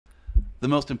The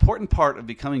most important part of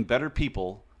becoming better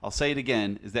people, I'll say it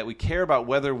again, is that we care about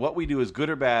whether what we do is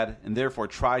good or bad and therefore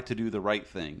try to do the right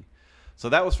thing. So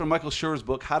that was from Michael Schur's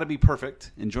book, How to Be Perfect.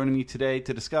 And joining me today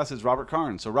to discuss is Robert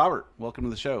Carnes. So Robert, welcome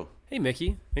to the show. Hey,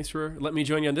 Mickey. Thanks for letting me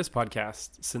join you on this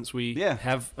podcast since we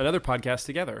have another podcast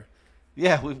together.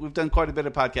 Yeah, we've done quite a bit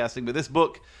of podcasting, but this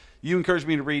book you encouraged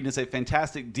me to read, and it's a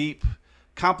fantastic, deep,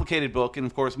 complicated book. And,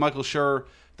 of course, Michael Schur,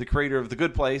 the creator of The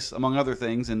Good Place, among other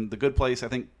things. And The Good Place, I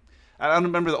think, I don't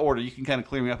remember the order. You can kind of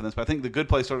clear me up on this, but I think The Good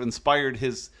Place sort of inspired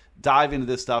his dive into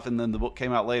this stuff, and then the book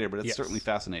came out later, but it's certainly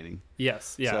fascinating.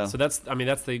 Yes, yeah. So that's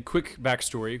the quick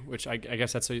backstory, which I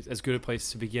guess that's as good a place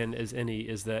to begin as any,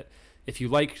 is that if you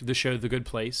like the show The Good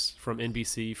Place from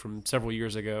NBC from several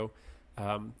years ago,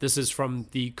 this is from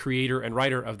the creator and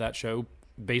writer of that show,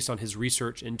 based on his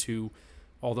research into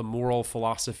all the moral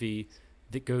philosophy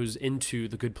that goes into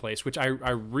The Good Place, which I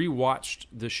rewatched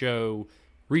the show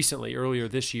recently, earlier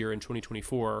this year in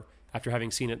 2024, after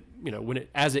having seen it,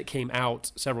 as it came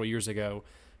out several years ago.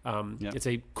 It's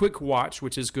a quick watch,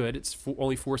 which is good. It's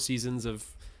only 4 seasons of,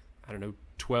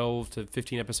 12 to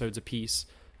 15 episodes a piece.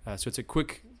 So it's a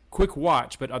quick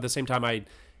watch, but at the same time, I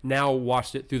now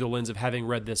watched it through the lens of having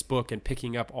read this book and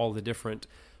picking up all the different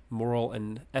moral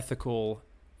and ethical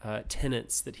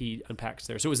tenets that he unpacks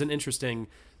there. So it was an interesting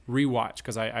rewatch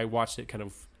because I watched it kind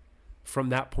of from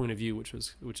that point of view, which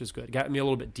is good. It got me a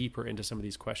little bit deeper into some of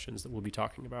these questions that we'll be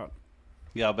talking about.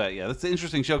 Yeah, I'll bet. Yeah, that's an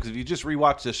interesting show because if you just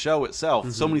rewatch the show itself,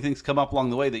 so many things come up along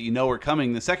the way that you know are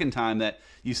coming the second time that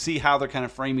you see how they're kind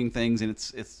of framing things, and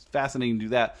it's fascinating to do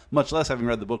that, much less having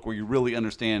read the book where you really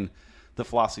understand the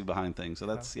philosophy behind things. So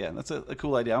that's a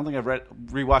cool idea. I don't think I've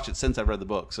rewatched it since I've read the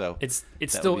book. So it's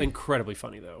still incredibly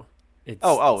funny though. It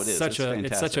is.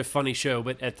 It's such a funny show,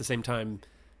 but at the same time,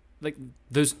 like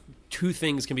those two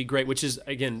things can be great. Which is,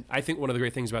 again, I think one of the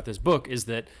great things about this book is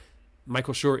that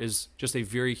Michael Schur is just a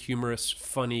very humorous,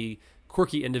 funny,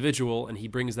 quirky individual, and he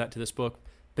brings that to this book.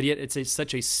 But yet, it's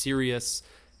such a serious,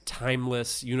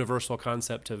 timeless, universal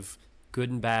concept of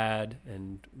good and bad,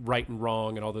 and right and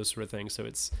wrong, and all those sort of things. So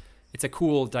it's a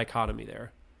cool dichotomy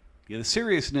there. Yeah, the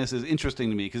seriousness is interesting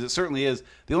to me because it certainly is.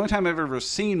 The only time I've ever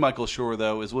seen Michael Schur,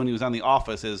 though, is when he was on The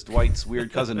Office as Dwight's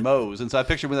weird cousin Mose. And so I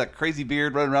picture him with that crazy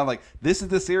beard running around like, this is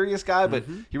the serious guy, but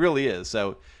he really is.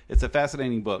 So it's a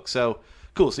fascinating book. So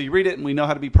cool. So you read it and we know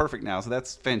how to be perfect now. So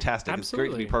that's fantastic. Absolutely.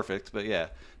 It's great to be perfect. But yeah.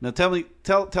 Now tell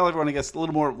everyone, I guess, a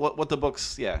little more what the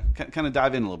book's, kind of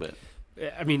dive in a little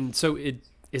bit. I mean, so it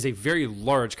is a very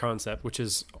large concept, which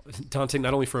is daunting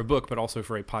not only for a book, but also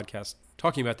for a podcast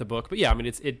talking about the book. But yeah, I mean,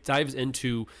 it dives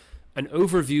into an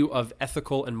overview of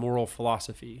ethical and moral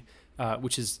philosophy,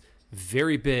 which is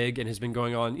very big and has been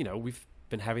going on. We've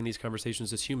been having these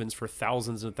conversations as humans for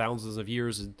thousands and thousands of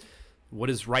years. And what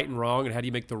is right and wrong, and how do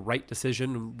you make the right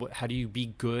decision? How do you be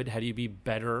good? How do you be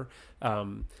better?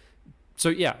 So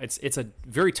yeah, it's a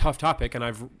very tough topic, and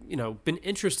I've been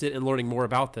interested in learning more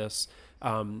about this.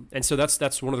 And so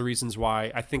that's one of the reasons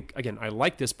why I think, again, I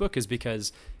like this book, is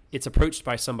because it's approached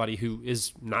by somebody who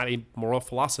is not a moral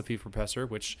philosophy professor,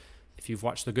 which if you've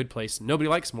watched The Good Place, nobody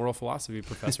likes moral philosophy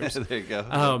professors. There you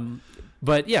go.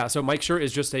 But yeah, so Mike Schur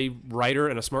is just a writer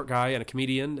and a smart guy and a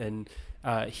comedian,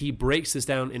 and he breaks this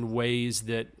down in ways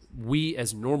that we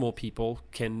as normal people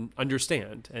can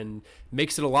understand, and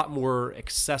makes it a lot more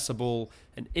accessible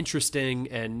and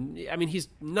interesting. And I mean, he's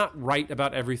not right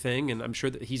about everything, and I'm sure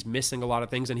that he's missing a lot of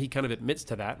things, and he kind of admits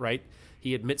to that, right?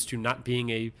 He admits to not being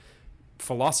a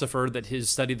philosopher that has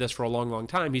studied this for a long, long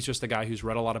time. He's just a guy who's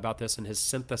read a lot about this and has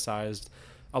synthesized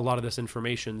a lot of this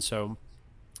information. So,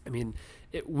 I mean,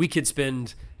 we could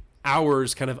spend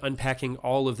hours kind of unpacking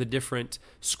all of the different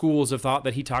schools of thought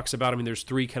that he talks about. I mean, there's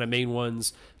 3 kind of main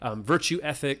ones: virtue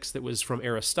ethics, that was from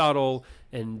Aristotle,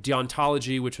 and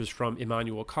deontology, which was from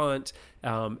Immanuel Kant,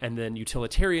 and then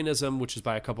utilitarianism, which is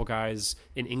by a couple guys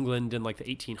in England in like the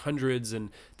 1800s. And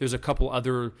there's a couple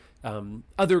other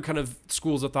kind of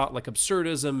schools of thought like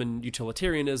absurdism and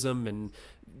utilitarianism, and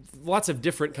lots of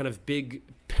different kind of big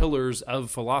pillars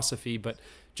of philosophy. But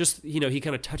just, he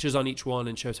kind of touches on each one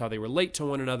and shows how they relate to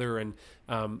one another. And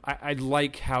I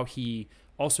like how he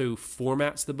also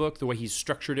formats the book, the way he's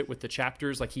structured it with the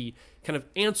chapters. Like he kind of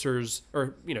answers,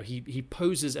 or, he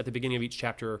poses at the beginning of each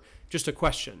chapter just a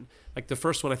question. Like the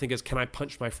first one, I think, is, can I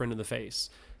punch my friend in the face?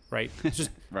 Right? It's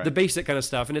just right. The basic kind of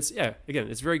stuff. And it's, again,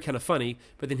 it's very kind of funny,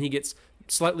 but then he gets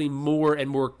slightly more and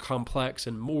more complex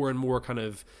and more kind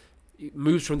of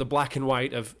moves from the black and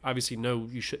white of, obviously, no,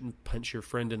 you shouldn't punch your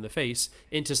friend in the face,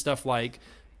 into stuff like,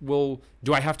 well,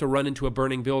 do I have to run into a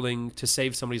burning building to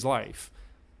save somebody's life?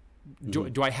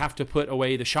 Do I have to put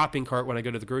away the shopping cart when I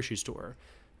go to the grocery store?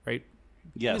 Right?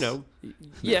 Yes.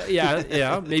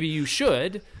 Yeah, maybe you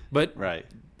should, but Right.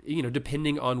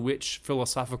 Depending on which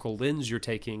philosophical lens you're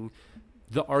taking,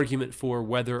 the argument for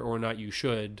whether or not you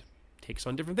should takes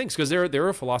on different things. Because there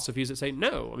are philosophies that say,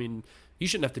 no, I mean, you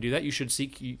shouldn't have to do that. You should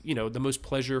seek, the most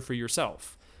pleasure for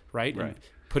yourself, right? Right. And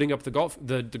putting up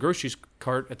the groceries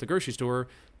cart at the grocery store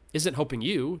isn't helping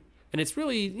you, and it's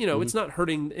really, it's not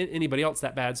hurting anybody else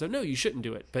that bad. So no, you shouldn't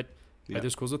do it. But other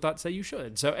schools of thought say you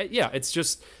should. So it's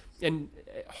just, and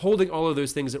holding all of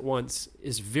those things at once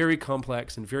is very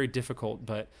complex and very difficult.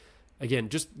 But again,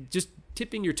 just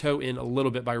tipping your toe in a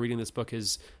little bit by reading this book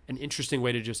is an interesting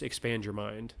way to just expand your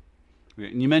mind.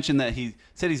 And you mentioned that he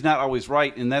said he's not always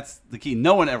right, and that's the key.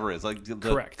 No one ever is. Like the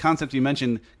Correct. concepts you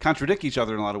mentioned contradict each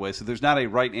other in a lot of ways, so there's not a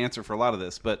right answer for a lot of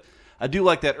this. But I do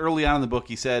like that early on in the book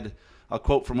he said, I'll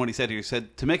quote from what he said here, he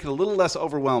said, "To make it a little less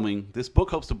overwhelming, this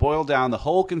book hopes to boil down the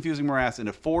whole confusing morass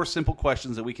into 4 simple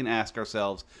questions that we can ask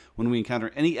ourselves when we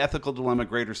encounter any ethical dilemma,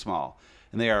 great or small.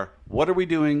 And they are, what are we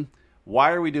doing?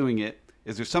 Why are we doing it?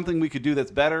 Is there something we could do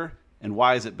that's better? And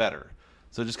why is it better?"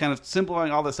 So just kind of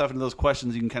simplifying all that stuff into those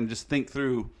questions, you can kind of just think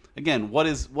through, again, what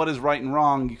is right and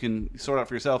wrong, you can sort out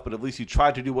for yourself, but at least you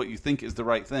try to do what you think is the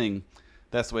right thing.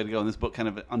 That's the way to go. And this book kind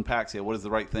of unpacks what is the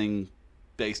right thing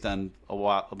based on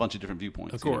a bunch of different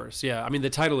viewpoints. Of course, yeah. I mean, the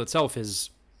title itself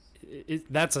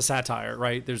that's a satire,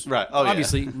 right? There's right.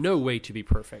 obviously no way to be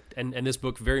perfect. And this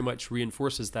book very much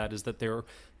reinforces that, is that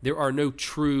there are no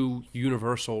true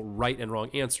universal right and wrong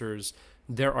answers.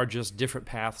 There are just different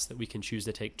paths that we can choose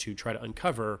to take to try to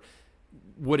uncover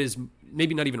what is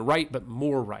maybe not even right, but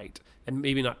more right. And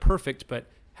maybe not perfect, but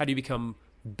how do you become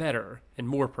better and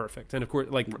more perfect? And of course,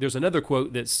 there's another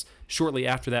quote that's shortly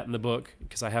after that in the book,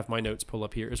 because I have my notes pull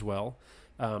up here as well.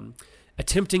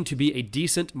 Attempting to be a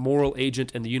decent moral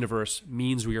agent in the universe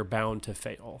means we are bound to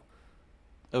fail.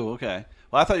 Oh, okay.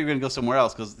 Well, I thought you were going to go somewhere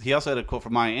else, because he also had a quote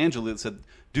from Maya Angelou that said,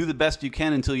 "Do the best you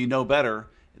can until you know better.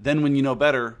 Then when you know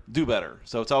better, do better."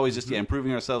 So it's always just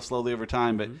improving ourselves slowly over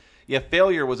time. But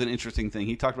failure was an interesting thing.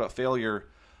 He talked about failure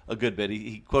a good bit.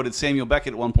 He quoted Samuel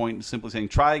Beckett at one point, simply saying,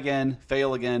 "Try again,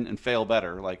 and fail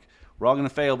better." Like, we're all going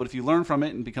to fail, but if you learn from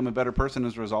it and become a better person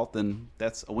as a result, then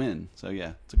that's a win. So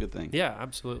it's a good thing. Yeah,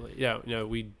 absolutely.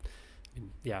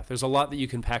 Yeah, there's a lot that you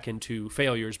can pack into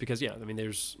failures, because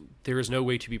there is no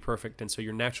way to be perfect, and so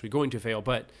you're naturally going to fail,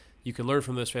 but you can learn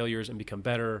from those failures and become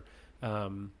better.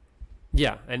 And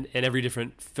every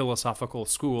different philosophical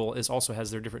school also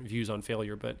has their different views on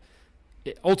failure, but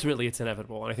ultimately it's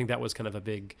inevitable. And I think that was kind of a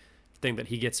big thing that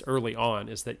he gets early on,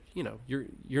 is that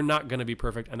you're not going to be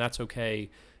perfect, and that's okay.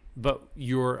 But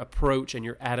your approach and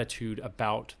your attitude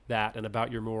about that and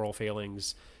about your moral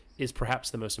failings is perhaps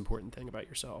the most important thing about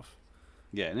yourself.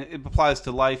 Yeah, and it applies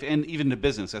to life and even to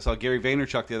business. I saw Gary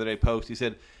Vaynerchuk the other day post. He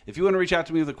said, "If you want to reach out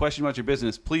to me with a question about your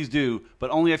business, please do, but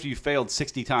only after you've failed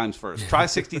 60 times first. Try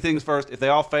 60 things first. If they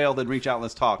all fail, then reach out and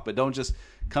let's talk. But don't just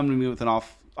come to me with an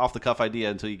off-the-cuff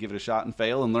idea until you give it a shot and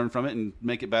fail and learn from it and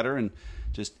make it better and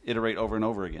just iterate over and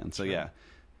over again." So,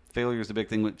 failure is the big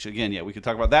thing, which, again, we could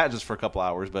talk about that just for a couple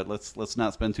hours, but let's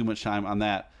not spend too much time on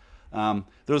that.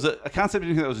 There was a concept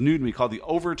in here that was new to me called the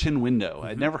Overton window.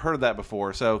 I'd never heard of that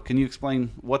before. So can you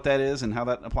explain what that is and how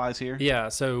that applies here? Yeah,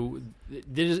 so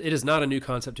it is not a new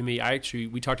concept to me.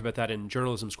 We talked about that in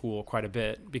journalism school quite a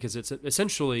bit, because it's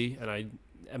essentially, and I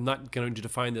am not going to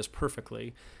define this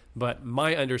perfectly, but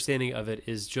my understanding of it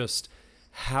is just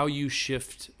how you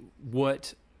shift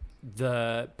what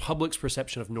the public's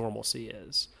perception of normalcy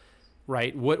is,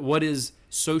 right? What is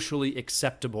socially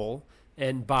acceptable,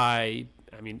 and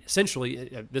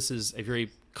essentially, this is a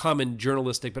very common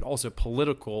journalistic but also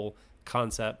political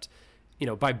concept.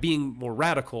 By being more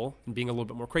radical and being a little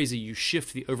bit more crazy, you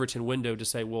shift the Overton window to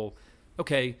say, well,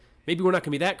 okay, maybe we're not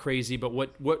going to be that crazy, but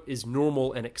what is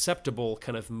normal and acceptable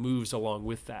kind of moves along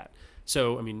with that.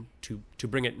 So, to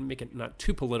make it not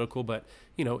too political, but,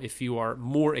 if you are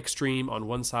more extreme on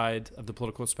one side of the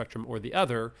political spectrum or the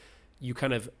other, you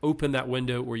kind of open that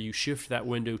window, or you shift that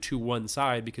window to one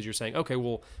side, because you're saying, okay,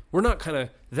 well, we're not kind of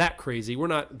that crazy. We're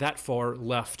not that far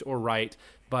left or right,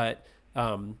 but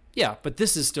but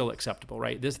this is still acceptable,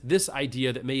 right? This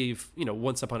idea that may have,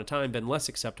 once upon a time been less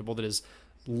acceptable, that is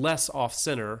less off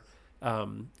center,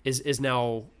 is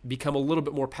now become a little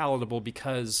bit more palatable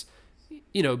because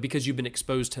you've been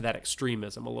exposed to that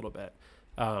extremism a little bit.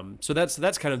 So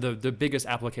that's kind of the biggest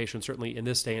application, certainly in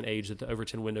this day and age, that the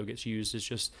Overton window gets used, is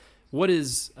just what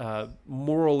is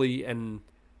morally and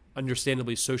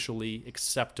understandably socially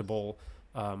acceptable,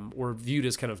 or viewed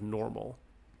as kind of normal.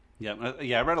 Yeah,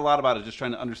 I read a lot about it, just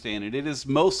trying to understand it. It is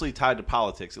mostly tied to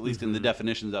politics, at least in the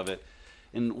definitions of it.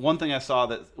 And one thing I saw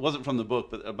that wasn't from the book,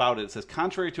 but about it says,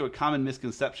 contrary to a common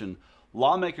misconception,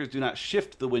 lawmakers do not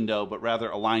shift the window, but rather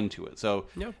align to it. So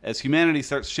Yeah. as humanity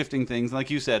starts shifting things, like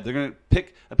you said, they're going to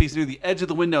pick a piece near the edge of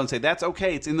the window and say, that's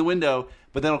okay, it's in the window,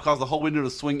 but then it'll cause the whole window to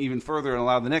swing even further and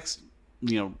allow the next,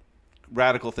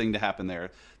 radical thing to happen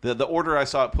there. The order I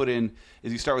saw it put in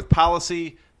is you start with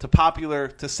policy to popular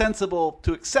to sensible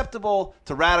to acceptable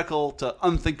to radical to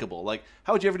unthinkable. Like,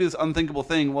 how would you ever do this unthinkable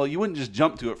thing? Well, you wouldn't just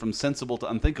jump to it from sensible to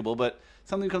unthinkable, but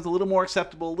something becomes a little more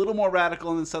acceptable, a little more radical,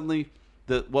 and then suddenly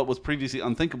what was previously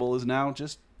unthinkable is now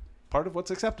just part of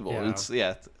what's acceptable. Yeah. And it's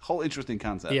a whole interesting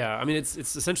concept. Yeah, I mean, it's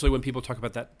essentially when people talk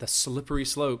about the slippery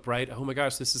slope, right? Oh my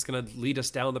gosh, this is going to lead us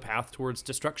down the path towards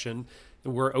destruction.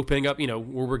 And we're opening up, where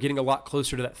we're getting a lot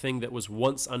closer to that thing that was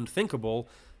once unthinkable.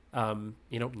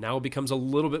 Now becomes a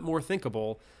little bit more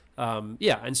thinkable.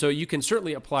 And so you can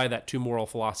certainly apply that to moral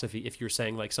philosophy if you're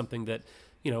saying like something that,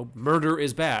 murder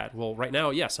is bad. Well, right now,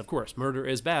 yes, of course, murder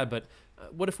is bad, but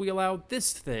what if we allow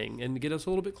this thing and get us a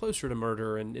little bit closer to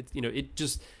murder? And it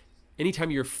just,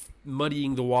 anytime you're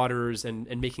muddying the waters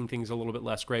and making things a little bit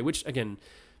less gray, which again,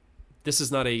 this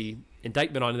is not a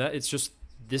indictment on that. It's just,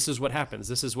 this is what happens.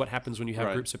 This is what happens when you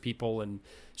have groups of people, and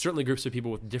certainly groups of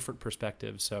people with different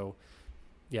perspectives. So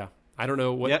yeah, I don't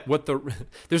know what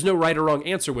there's no right or wrong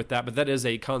answer with that, but that is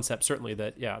a concept certainly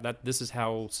that this is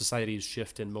how societies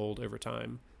shift and mold over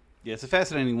time. Yeah, it's a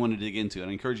fascinating one to dig into,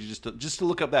 and I encourage you just to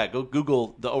look up that. Go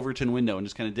Google the Overton window and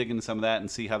just kind of dig into some of that and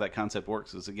see how that concept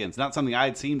works. Because again, it's not something I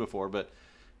had seen before, but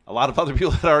a lot of other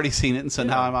people had already seen it, and so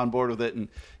now I'm on board with it. And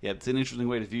yeah, it's an interesting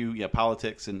way to view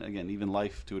politics and again even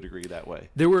life to a degree that way.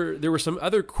 There were some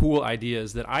other cool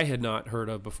ideas that I had not heard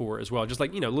of before as well, just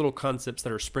like little concepts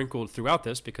that are sprinkled throughout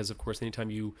this. Because of course, anytime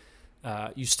you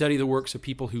study the works of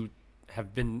people who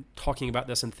have been talking about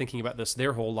this and thinking about this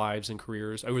their whole lives and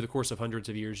careers over the course of hundreds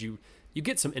of years, you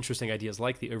get some interesting ideas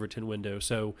like the Overton window.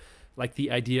 So like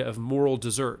the idea of moral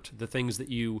desert, the things that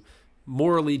you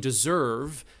morally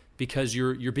deserve because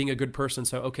you're being a good person.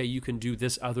 So, okay, you can do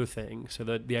this other thing. So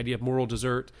the idea of moral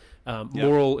desert,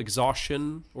 moral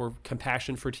exhaustion or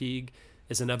compassion fatigue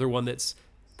is another one that's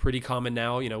pretty common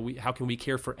now. How can we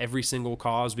care for every single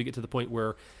cause? We get to the point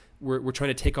where we're trying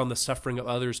to take on the suffering of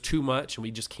others too much, and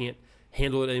we just can't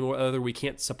handle it anymore. We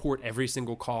can't support every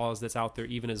single cause that's out there,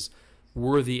 even as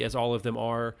worthy as all of them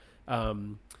are. What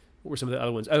were some of the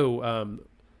other ones?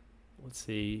 Let's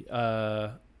see.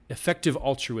 Effective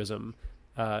altruism,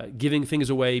 giving things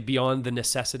away beyond the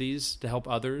necessities to help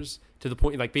others, to the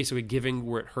point like basically giving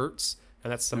where it hurts,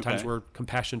 and that's sometimes where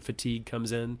compassion fatigue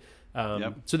comes in.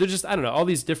 So there's just, I don't know, all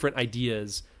these different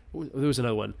ideas. There was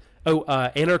another one.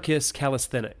 Anarchist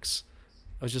calisthenics.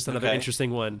 That was just another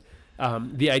interesting one.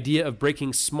 The idea of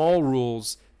breaking small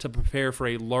rules to prepare for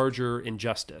a larger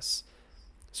injustice.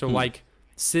 So like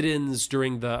sit-ins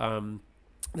during the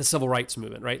civil rights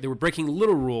movement, right? They were breaking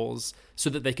little rules so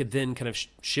that they could then kind of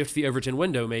shift the Overton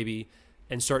window maybe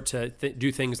and start to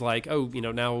do things like,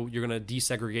 now you're going to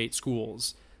desegregate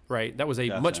schools, right? That was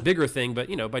a much bigger thing, but,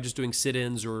 by just doing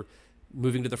sit-ins or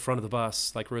moving to the front of the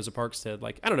bus like Rosa Parks did,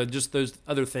 like, I don't know, just those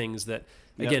other things that,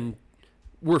 again,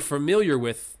 we're familiar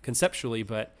with conceptually,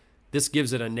 but this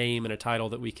gives it a name and a title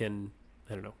that we can,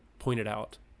 point it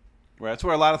out. Right, that's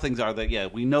where a lot of things are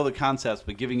that, we know the concepts,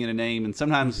 but giving it a name, and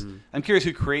sometimes I'm curious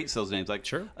who creates those names. Like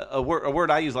a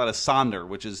word I use a lot is sonder,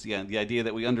 which is the idea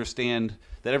that we understand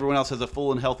that everyone else has a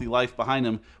full and healthy life behind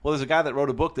them. Well, there's a guy that wrote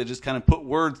a book that just kind of put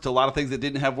words to a lot of things that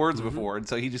didn't have words before, and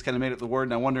so he just kind of made up the word,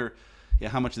 and I wonder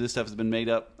how much of this stuff has been made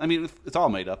up. I mean, it's all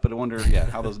made up, but I wonder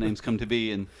how those names come to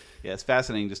be, and it's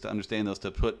fascinating just to understand those, to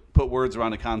put words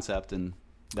around a concept and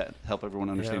that help everyone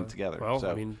understand it together. Well,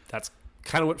 I mean, that's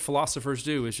kind of what philosophers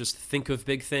do, is just think of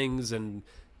big things and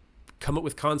come up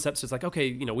with concepts. It's like,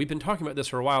 okay, we've been talking about this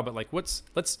for a while, but like, let's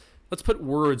put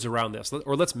words around this,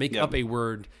 or let's make up a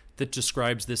word that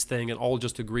describes this thing and all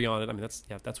just agree on it. I mean,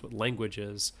 that's what language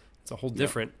is. It's a whole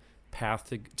different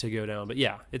path to go down. But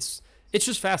it's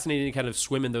just fascinating to kind of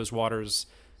swim in those waters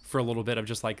for a little bit of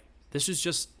just like, this is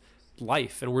just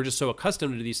life, and we're just so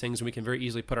accustomed to these things, and we can very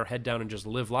easily put our head down and just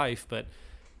live life. But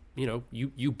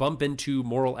you bump into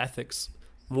moral ethics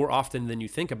more often than you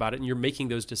think about it, and you're making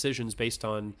those decisions based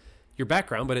on your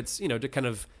background. But it's, to kind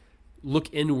of look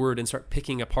inward and start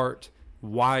picking apart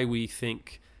why we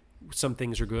think some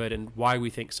things are good and why we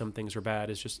think some things are bad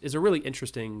is a really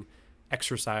interesting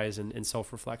exercise in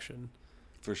self-reflection.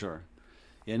 For sure.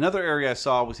 Yeah, another area I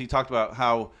saw was he talked about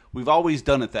how we've always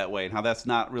done it that way and how that's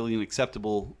not really an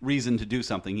acceptable reason to do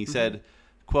something. He said,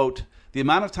 quote, "The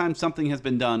amount of time something has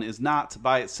been done is not,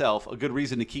 by itself, a good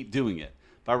reason to keep doing it.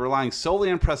 By relying solely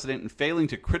on precedent and failing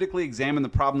to critically examine the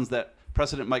problems that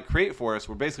precedent might create for us,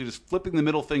 we're basically just flipping the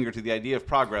middle finger to the idea of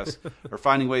progress or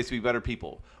finding ways to be better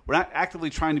people. We're not actively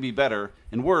trying to be better,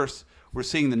 and worse, we're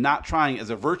seeing the not trying as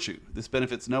a virtue. This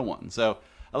benefits no one. So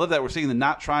I love that we're seeing the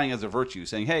not trying as a virtue,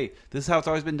 saying, hey, this is how it's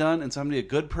always been done, and so I'm going to be a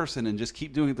good person and just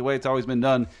keep doing it the way it's always been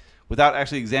done without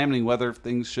actually examining whether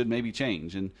things should maybe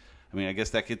change. And I mean, I guess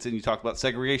that gets in, you talk about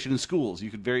segregation in schools.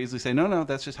 You could very easily say, no,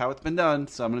 that's just how it's been done,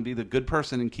 so I'm going to be the good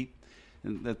person and keep.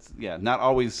 And that's, not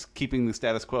always keeping the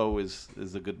status quo is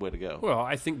a good way to go. Well,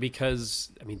 I think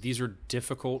because, these are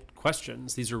difficult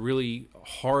questions. These are really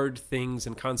hard things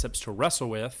and concepts to wrestle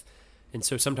with. And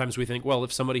so sometimes we think, well,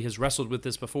 if somebody has wrestled with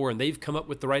this before and they've come up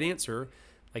with the right answer,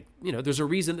 there's a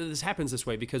reason that this happens this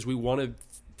way, because we want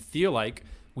to feel like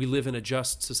we live in a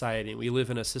just society and we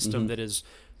live in a system that is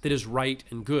right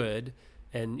and good.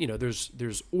 And,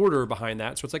 there's order behind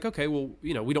that. So it's like, okay, well,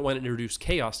 we don't want to introduce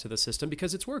chaos to the system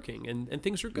because it's working and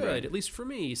things are good, right, at least for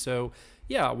me. So,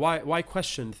 why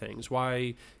question things?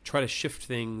 Why try to shift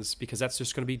things? Because that's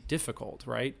just going to be difficult,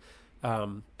 right?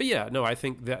 I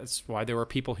think that's why there are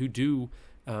people who do,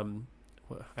 I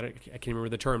can't remember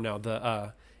the term now,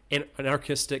 the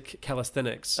anarchistic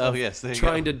calisthenics. Oh, yes, there you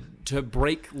trying go. to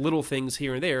break little things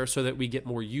here and there so that we get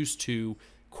more used to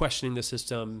questioning the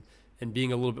system and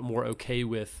being a little bit more okay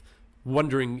with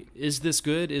wondering, is this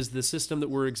good? Is the system that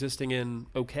we're existing in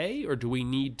okay? Or do we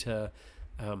need to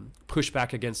push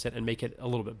back against it and make it a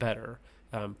little bit better?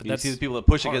 But you see the people that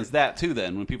push hard. against that, too,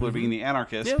 then. When people are being the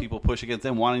anarchists, people push against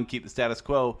them, wanting to keep the status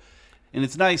quo. And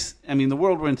it's nice. The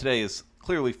world we're in today is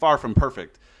clearly far from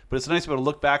perfect. But it's nice to be able to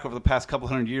look back over the past couple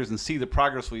hundred years and see the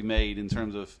progress we've made in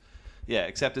terms of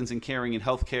acceptance and caring and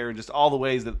healthcare, and just all the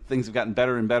ways that things have gotten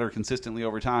better and better consistently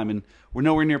over time. And we're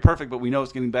nowhere near perfect, but we know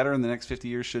it's getting better, and the next 50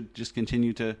 years should just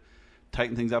continue to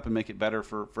tighten things up and make it better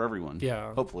for everyone.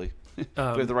 Yeah. Hopefully. We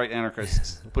have the right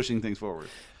anarchists pushing things forward.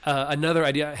 Another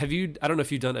idea, I don't know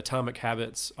if you've done Atomic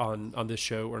Habits on this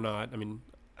show or not.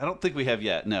 I don't think we have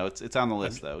yet. No, it's on the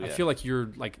list, though. Yeah. I feel like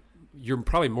you're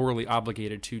probably morally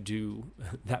obligated to do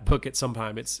that book at some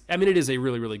time. It is a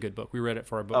really, really good book. We read it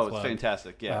for our book club. Oh, it's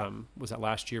fantastic, yeah. Was that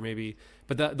last year maybe?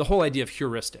 But the whole idea of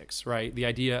heuristics, right? The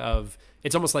idea of,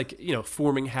 it's almost like,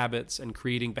 forming habits and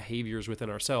creating behaviors within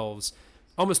ourselves,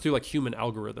 almost through like human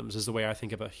algorithms is the way I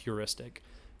think of a heuristic.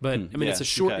 But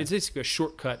it's basically a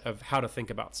shortcut of how to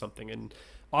think about something. And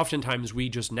oftentimes we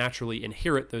just naturally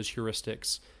inherit those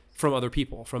heuristics from other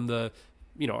people, from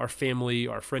our family,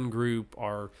 our friend group,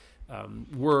 our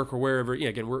work, or wherever.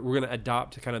 Again, we're going to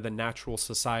adopt kind of the natural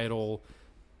societal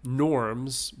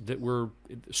norms that we're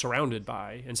surrounded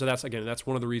by. And so that's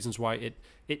one of the reasons why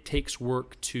it takes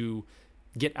work to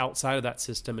get outside of that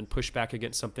system and push back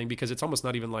against something, because it's almost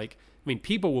not even like,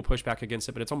 people will push back against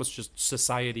it, but it's almost just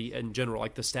society in general.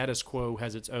 Like the status quo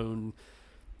has its own,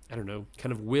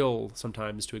 kind of will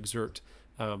sometimes to exert.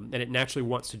 And it naturally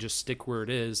wants to just stick where it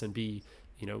is and be,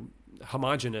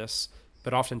 homogenous.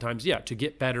 But oftentimes, to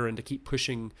get better and to keep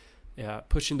pushing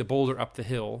the boulder up the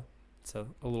hill. It's a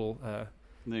little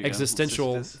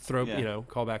existential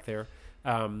callback there.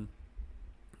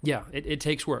 It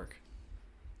takes work.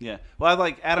 Yeah. Well, I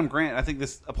like Adam Grant. I think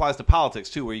this applies to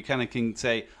politics, too, where you kind of can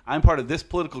say, I'm part of this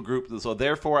political group, so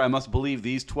therefore I must believe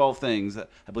these 12 things.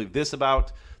 I believe this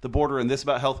about the border and this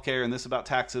about healthcare and this about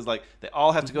taxes. Like, they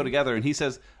all have to go together. And he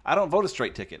says, I don't vote a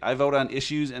straight ticket. I vote on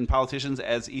issues and politicians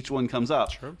as each one comes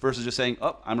up, versus just saying,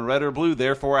 I'm a red or blue,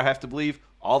 therefore I have to believe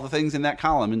all the things in that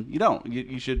column. And you don't.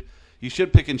 You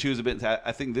should pick and choose a bit.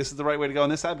 I think this is the right way to go on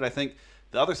this side, but I think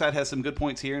the other side has some good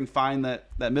points here, and find that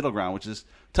middle ground, which is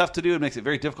tough to do. It makes it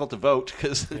very difficult to vote,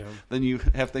 because then you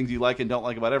have things you like and don't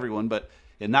like about everyone. But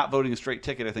not voting a straight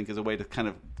ticket, I think, is a way to kind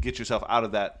of get yourself out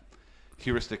of that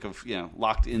heuristic of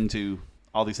locked into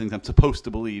all these things I'm supposed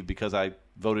to believe because I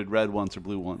voted red once or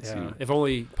blue once. Yeah. If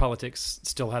only politics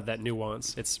still had that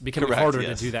nuance. It's becoming harder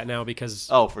to do that now, because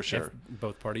for sure,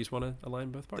 both parties want to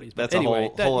align both parties. But that's a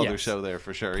whole other show there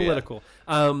for sure. Political.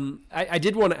 Yeah. I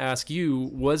did want to ask you,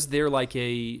 was there like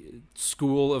a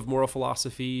school of moral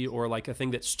philosophy or like a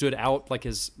thing that stood out like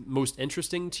as most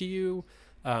interesting to you?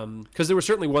 Because there were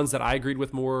certainly ones that I agreed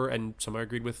with more, and some I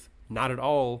agreed with not at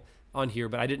all on here,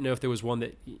 but I didn't know if there was one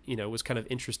that was kind of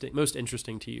most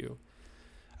interesting to you.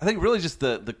 I think really just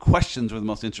the questions were the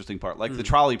most interesting part, like the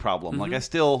trolley problem. Like I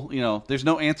still, there's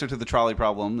no answer to the trolley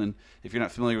problem, and if you're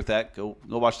not familiar with that, go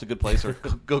watch The Good Place or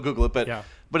go Google it.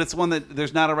 But it's one that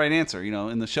there's not a right answer.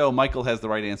 In the show, Michael has the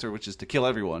right answer, which is to kill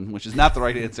everyone, which is not the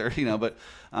right answer. But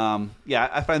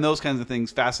I find those kinds of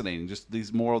things fascinating. Just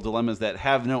these moral dilemmas that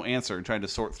have no answer, and trying to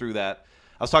sort through that.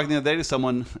 I was talking the other day to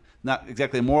someone, not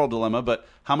exactly a moral dilemma, but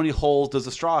how many holes does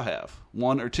a straw have?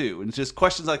 1 or 2? And it's just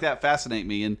questions like that fascinate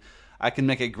me. And I can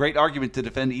make a great argument to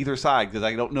defend either side because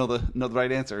I don't know the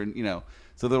right answer. And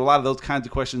so there are a lot of those kinds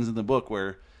of questions in the book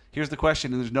where here's the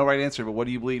question and there's no right answer, but what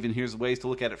do you believe? And here's ways to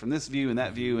look at it from this view and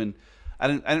that view. And I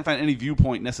didn't find any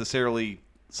viewpoint necessarily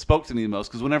spoke to me the most,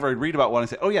 because whenever I read about one, I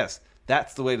say, oh yes,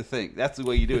 that's the way to think. That's the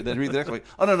way you do it. Then read the next one.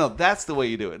 Oh no, that's the way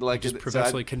you do it. Like just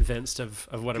perpetually convinced of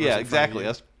whatever. Yeah, exactly.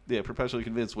 Perpetually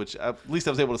convinced. Which at least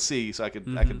I was able to see, so I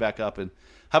could back up. And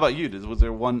how about you? Was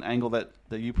there one angle that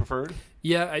you preferred?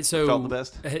 Yeah, so felt the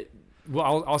best.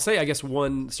 Well, I'll say I guess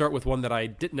start with one that I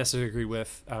didn't necessarily agree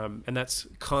with, and that's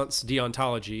Kant's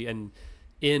deontology. And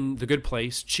in The Good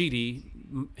Place, Chidi,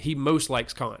 he most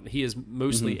likes Kant. He is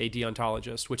mostly a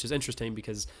deontologist, which is interesting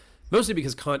mostly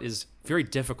because Kant is very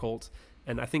difficult,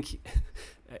 and I think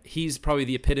he's probably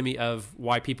the epitome of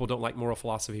why people don't like moral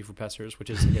philosophy professors, which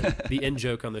is again, the in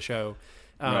joke on the show.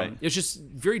 Right. It's just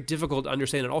very difficult to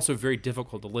understand and also very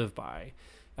difficult to live by.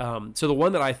 So the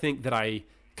one that I think that I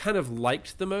kind of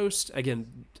liked the most,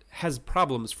 again, has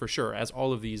problems for sure, as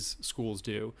all of these schools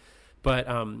do, but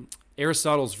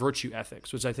Aristotle's virtue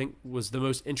ethics, which I think was the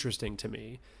most interesting to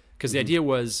me, because the idea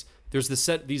was there's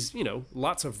these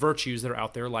lots of virtues that are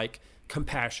out there, like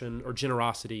compassion or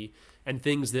generosity, and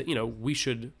things that we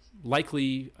should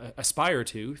likely aspire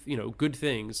to, good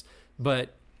things.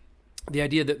 But the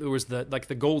idea that there was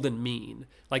the golden mean,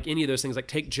 like any of those things, like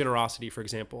take generosity for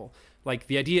example. Like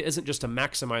the idea isn't just to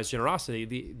maximize generosity.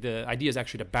 The idea is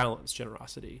actually to balance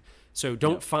generosity. So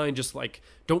don't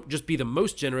just be the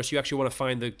most generous. You actually want to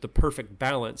find the perfect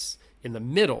balance in the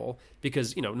middle,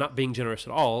 because not being generous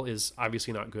at all is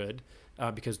obviously not good,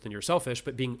 because then you're selfish.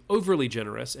 But being overly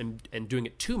generous and doing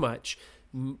it too much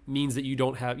means that you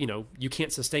don't have you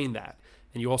can't sustain that,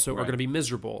 and you also are going to be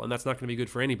miserable, and that's not going to be good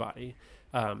for anybody.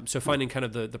 So finding kind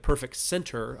of the perfect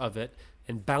center of it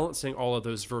and balancing all of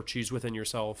those virtues within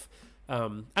yourself. I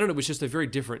don't know. It was just a very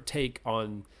different take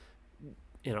on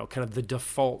kind of the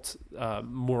default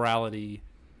morality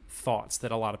thoughts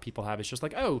that a lot of people have. It's just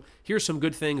like, oh, here's some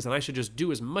good things, and I should just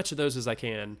do as much of those as I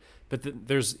can. But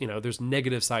there's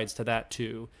negative sides to that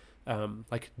too,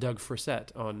 like Doug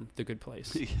Frissett on The Good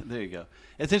Place. There you go.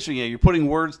 It's interesting. Yeah, you're putting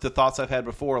words to thoughts I've had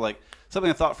before. Like something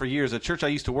I thought for years. A church I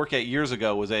used to work at years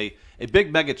ago was a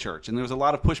big mega church, and there was a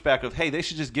lot of pushback of, hey, they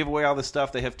should just give away all this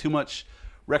stuff. They have too much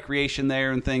recreation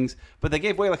there and things, but they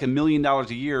gave away like $1 million a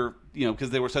year,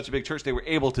 because they were such a big church, they were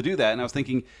able to do that. And I was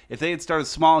thinking, if they had started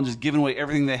small and just given away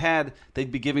everything they had,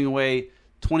 they'd be giving away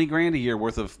 $20,000 a year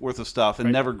worth of stuff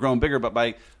and never grown bigger. But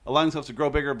by allowing themselves to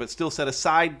grow bigger, but still set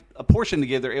aside a portion to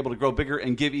give, they're able to grow bigger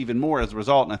and give even more as a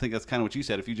result. And I think that's kind of what you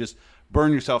said. If you just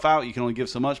burn yourself out, you can only give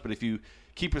so much. But if you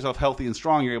keep yourself healthy and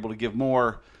strong, you're able to give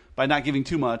more by not giving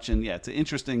too much. And yeah, it's an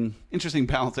interesting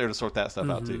balance there to sort that stuff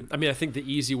out too. I mean, I think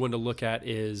the easy one to look at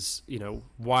is,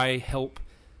 why help,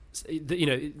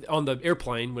 on the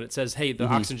airplane when it says, hey, the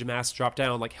oxygen mask dropped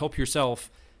down, like help yourself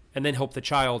and then help the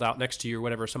child out next to you or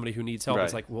whatever, somebody who needs help. Right.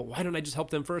 It's like, well, why don't I just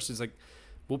help them first? It's like,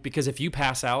 well, because if you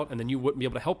pass out and then you wouldn't be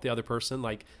able to help the other person,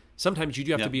 like sometimes you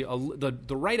do have to be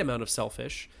the right amount of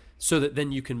selfish so that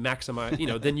then you can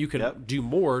maximize, then you can do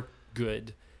more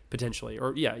good potentially.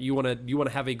 Or you want to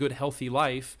have a good, healthy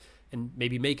life and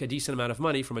maybe make a decent amount of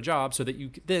money from a job so that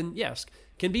you then, yes,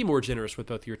 can be more generous with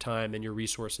both your time and your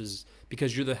resources,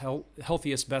 because you're the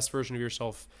healthiest, best version of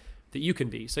yourself that you can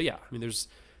be. So yeah, I mean, there's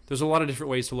a lot of different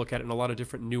ways to look at it and a lot of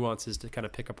different nuances to kind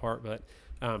of pick apart. But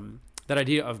that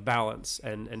idea of balance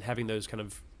and having those kind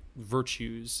of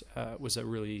virtues was a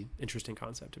really interesting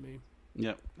concept to me.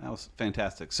 Yep, that was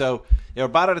fantastic. So we're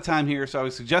about out of time here, so I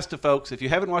would suggest to folks, if you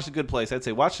haven't watched The Good Place, I'd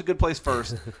say watch The Good Place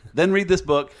first, then read this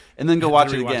book, and then go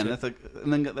watch it again. That's a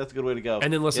good way to go.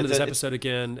 And then listen to this episode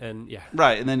again, and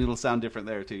right, and then it'll sound different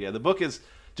there too. Yeah, the book is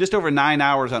just over 9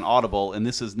 hours on Audible, and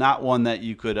this is not one that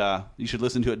you should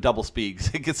listen to at double speed.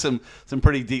 It gets some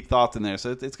pretty deep thoughts in there,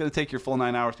 so it's going to take your full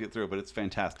 9 hours to get through, but it's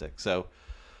fantastic. So,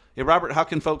 yeah, Robert, how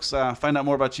can folks find out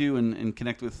more about you and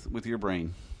connect with your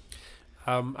brain?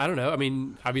 I don't know. I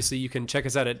mean, obviously, you can check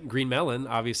us out at Green Melon,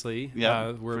 obviously.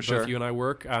 Yeah, where both sure. you and I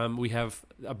work. We have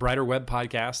a Brighter Web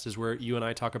podcast is where you and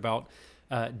I talk about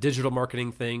digital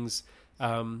marketing things.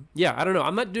 I don't know.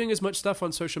 I'm not doing as much stuff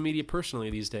on social media personally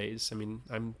these days. I mean,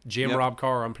 I'm Rob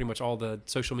Carr on pretty much all the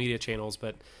social media channels,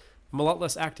 but I'm a lot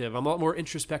less active. I'm a lot more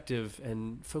introspective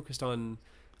and focused on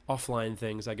offline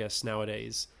things, I guess,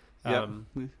 nowadays.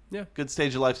 Good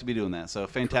stage of life to be doing that. So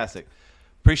fantastic. Correct.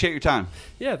 Appreciate your time.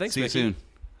 Yeah, thanks, See Mickey. you soon.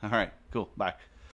 All right, cool. Bye.